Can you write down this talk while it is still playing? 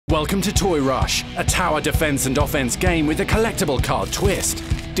Welcome to Toy Rush, a tower defense and offense game with a collectible card twist.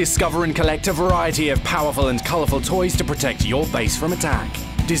 Discover and collect a variety of powerful and colourful toys to protect your base from attack.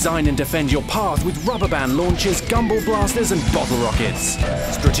 Design and defend your path with rubber band launchers, gumball blasters and bottle rockets.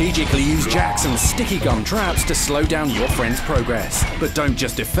 Strategically use jacks and sticky gum traps to slow down your friend's progress. But don't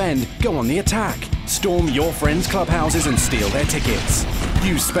just defend, go on the attack. Storm your friends' clubhouses and steal their tickets.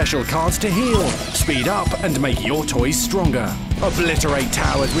 Use special cards to heal, speed up and make your toys stronger. Obliterate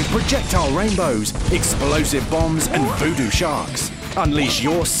towers with projectile rainbows, explosive bombs and voodoo sharks. Unleash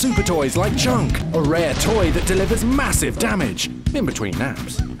your super toys like Chunk, a rare toy that delivers massive damage in between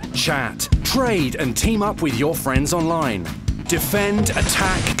naps. Chat, trade and team up with your friends online. Defend,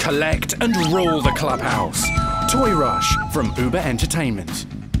 attack, collect and rule the clubhouse. Toy Rush from Uber Entertainment.